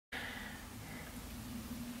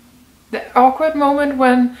The awkward moment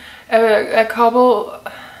when a couple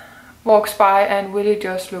walks by and really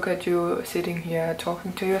just look at you sitting here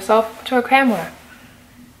talking to yourself to a camera.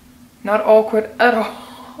 Not awkward at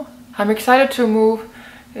all. I'm excited to move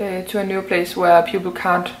to a new place where people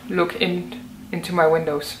can't look into my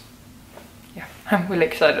windows. Yeah, I'm really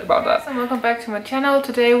excited about that. So welcome back to my channel.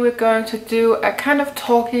 Today we're going to do a kind of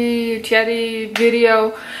talky, chatty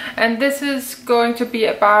video, and this is going to be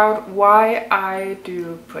about why I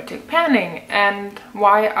do project panning and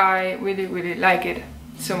why I really like it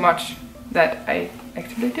so much that I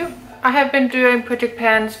actually do. I have been doing project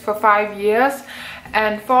pans for 5 years,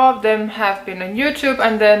 and 4 of them have been on YouTube,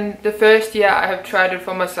 and then the first year I have tried it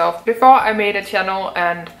for myself before I made a channel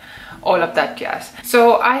and all of that jazz.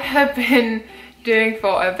 So I have been doing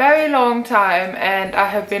for a very long time, and I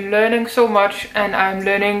have been learning so much, and I'm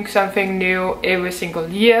learning something new every single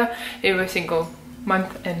year, every single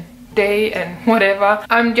month and day and whatever.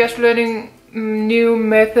 I'm just learning new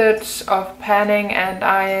methods of panning, and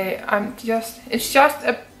it's just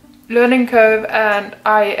a learning curve, and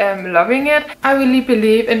I am loving it. I really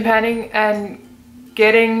believe in panning and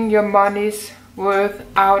getting your money's worth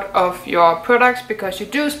out of your products, because you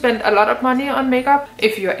do spend a lot of money on makeup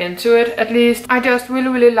if you're into it, at least. I just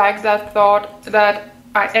really like that thought that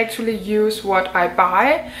I actually use what I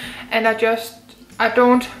buy, and I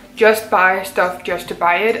don't just buy stuff just to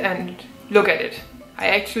buy it and look at it. I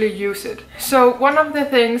actually use it. So one of the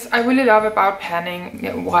things I really love about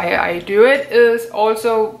panning, why I do it, is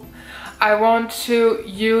also I want to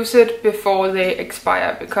use it before they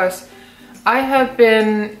expire, because I have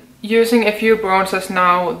been using a few bronzers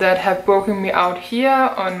now that have broken me out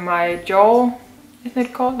here on my jaw. Isn't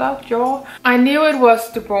it called that? Jaw? I knew it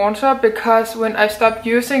was the bronzer because when I stopped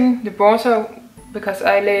using the bronzer, because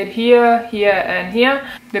I laid here, here and here,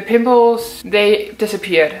 the pimples, they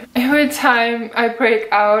disappeared. Every time I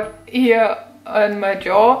break out here on my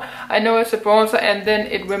jaw, I know it's a bronzer, and then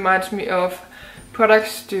it reminds me of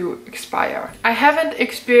products do expire. I haven't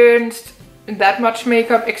experienced that much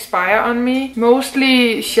makeup expire on me.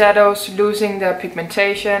 Mostly shadows losing their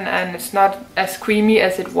pigmentation, and it's not as creamy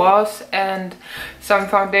as it was, and some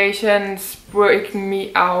foundations breaking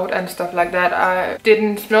me out and stuff like that. I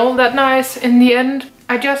didn't smell that nice in the end.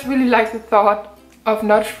 I just really like the thought of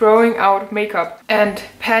not throwing out makeup, and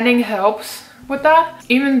panning helps with that.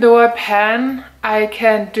 Even though I pan, I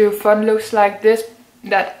can do fun looks like this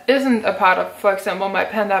that isn't a part of, for example, my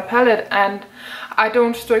Panda palette, and I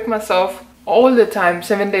don't strict myself all the time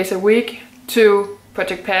 7 days a week to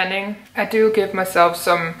project panning. I do give myself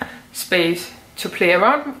some space to play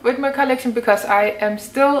around with my collection, because I am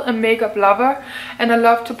still a makeup lover and I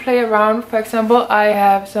love to play around. For example, I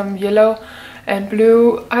have some yellow and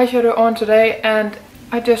blue eyeshadow on today, and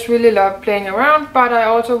I just really love playing around, but I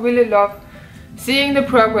also really love seeing the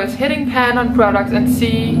progress, hitting pan on products and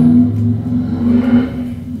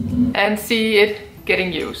see it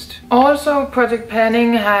getting used. Also, project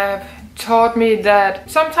panning have taught me that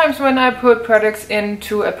sometimes when I put products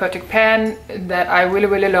into a project pan that I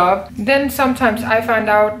really love, then sometimes I find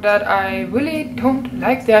out that I really don't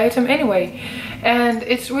like the item anyway, and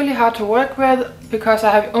it's really hard to work with because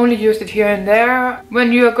I have only used it here and there.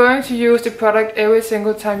 When you are going to use the product every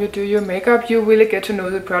single time you do your makeup, you really get to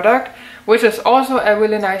know the product, which is also a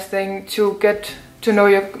really nice thing to get to know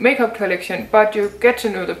your makeup collection, but you get to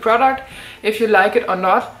know the product if you like it or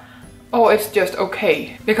not, or it's just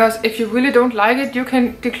okay. Because if you really don't like it, you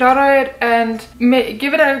can declutter it and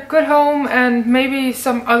give it a good home, and maybe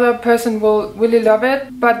some other person will really love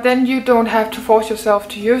it, but then you don't have to force yourself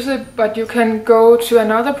to use it, but you can go to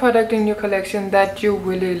another product in your collection that you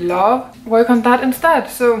really love, work on that instead.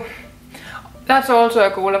 So that's also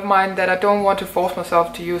a goal of mine, that I don't want to force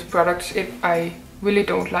myself to use products if I really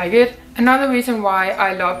don't like it. Another reason why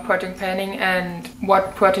I love project panning and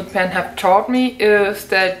what project pan have taught me is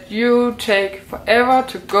that you take forever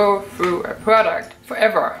to go through a product.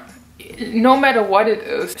 Forever. No matter what it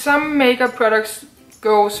is. Some makeup products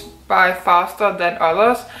goes by faster than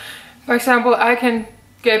others. For example, I can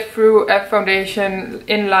get through a foundation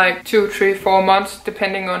in like 2, 3, 4 months,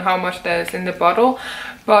 depending on how much there is in the bottle.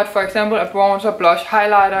 But for example, a bronzer, blush,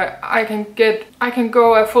 highlighter, I can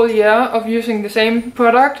go a full year of using the same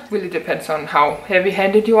product. Really depends on how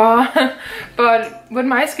heavy-handed you are. But with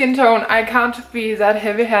my skin tone, I can't be that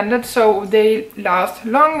heavy-handed, so they last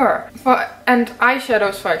longer. And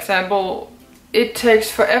eyeshadows, for example, it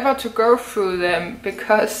takes forever to go through them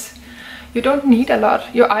because you don't need a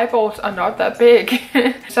lot. Your eyeballs are not that big.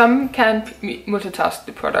 Some can multitask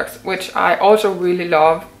the products, which I also really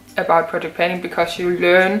love about project panning, because you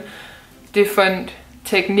learn different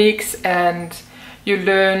techniques and you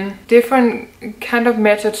learn different kind of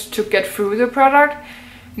methods to get through the product,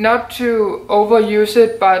 not to overuse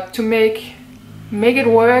it, but to make it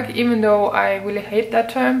work, even though I really hate that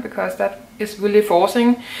term because that is really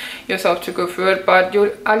forcing yourself to go through it. But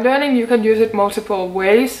you are learning you can use it multiple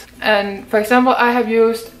ways. And for example, I have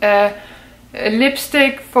used a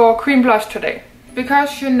lipstick for cream blush today,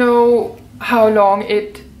 because you know how long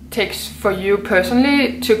it takes for you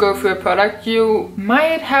personally to go through a product. You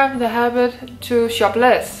might have the habit to shop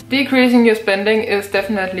less. Decreasing your spending is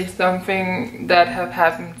definitely something that have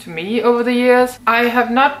happened to me over the years. I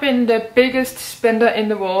have not been the biggest spender in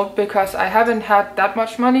the world because I haven't had that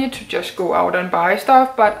much money to just go out and buy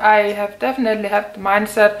stuff, but I have definitely had the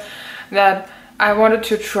mindset that I wanted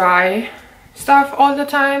to try stuff all the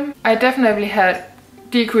time. I definitely had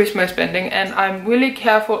decrease my spending, and I'm really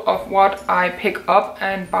careful of what I pick up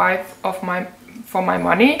and buy for my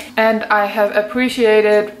money. And I have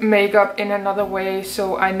appreciated makeup in another way,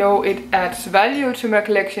 so I know it adds value to my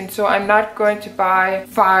collection. So I'm not going to buy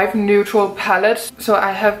 5 neutral palettes. So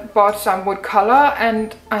I have bought some with color,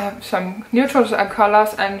 and I have some neutrals and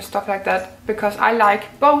colors and stuff like that because I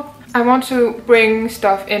like both. I want to bring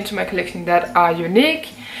stuff into my collection that are unique.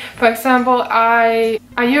 For example, I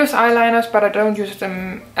use eyeliners, but I don't use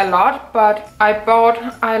them a lot. But I bought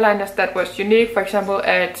eyeliners that was unique, for example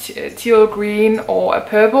a teal green or a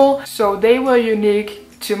purple. So they were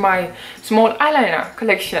unique to my small eyeliner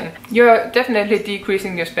collection. You're definitely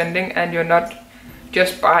decreasing your spending, and you're not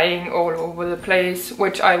just buying all over the place,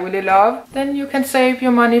 which I really love. Then you can save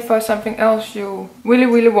your money for something else you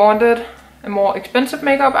really wanted, a more expensive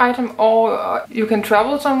makeup item, or you can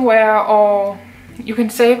travel somewhere, or you can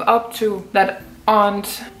save up to that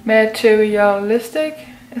aren't materialistic.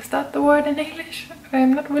 Is that the word in English?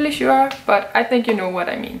 I'm not really sure, but I think you know what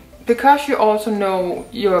I mean. Because you also know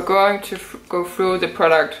you are going to go through the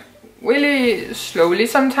product really slowly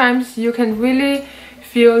sometimes, you can really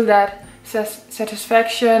feel that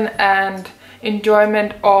satisfaction and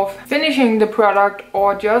enjoyment of finishing the product,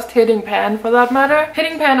 or just hitting pan for that matter.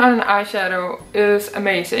 Hitting pan on an eyeshadow is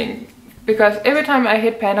amazing, because every time I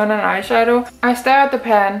hit pan on an eyeshadow, I stare at the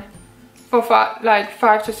pan for like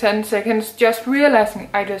 5 to 10 seconds, just realizing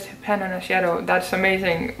I just hit pan on a shadow. That's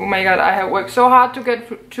amazing. Oh my god, I have worked so hard to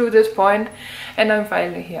get to this point, and I'm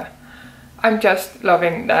finally here. I'm just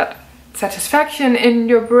loving that satisfaction in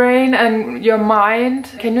your brain and your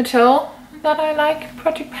mind. Can you tell that I like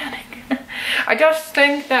project panning? I just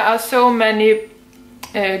think there are so many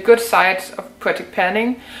good sides of project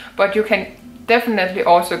panning, but you can definitely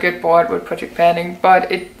also get bored with project panning.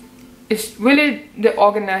 But it is really the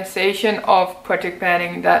organization of project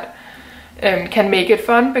panning that can make it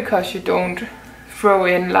fun, because you don't throw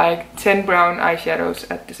in like 10 brown eyeshadows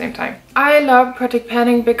at the same time. I love project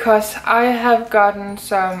panning because I have gotten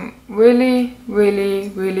some really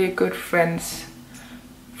good friends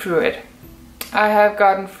through it. I have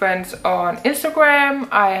gotten friends on Instagram,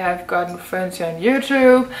 I have gotten friends on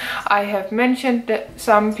YouTube, I have mentioned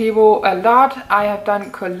some people a lot, I have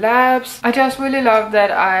done collabs. I just really love that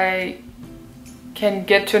I can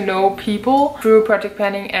get to know people through project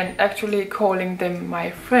panning and actually calling them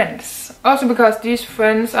my friends. Also because these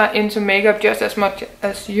friends are into makeup just as much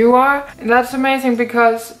as you are. And that's amazing,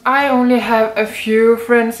 because I only have a few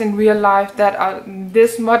friends in real life that are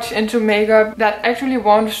this much into makeup, that actually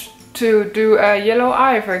want to do a yellow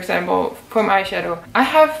eye, for example, from eyeshadow. I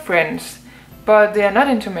have friends, but they are not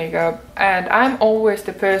into makeup, and I'm always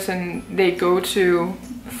the person they go to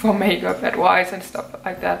for makeup advice and stuff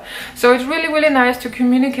like that. So it's really nice to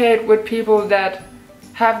communicate with people that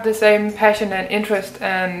have the same passion and interest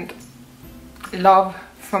and love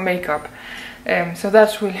for makeup. So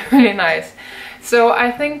that's really nice. So I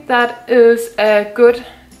think that is a good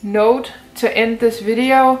note to end this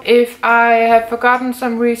video. If I have forgotten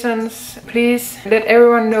some reasons, please let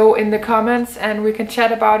everyone know in the comments and we can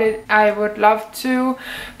chat about it. I would love to,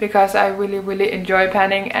 because I really enjoy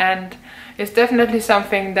panning, and it's definitely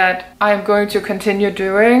something that I'm going to continue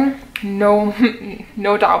doing.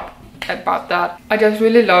 No doubt about that. I just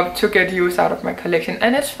really love to get use out of my collection,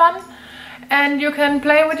 and it's fun. And you can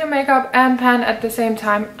play with your makeup and pan at the same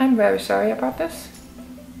time. I'm very sorry about this.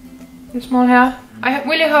 Your small hair. I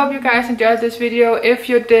really hope you guys enjoyed this video. If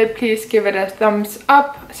you did, please give it a thumbs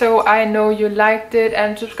up so I know you liked it,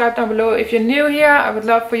 and subscribe down below if you're new here. I would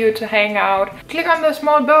love for you to hang out. Click on the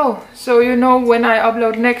small bell so you know when I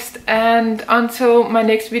upload next, and until my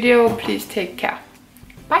next video, please take care.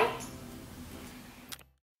 Bye!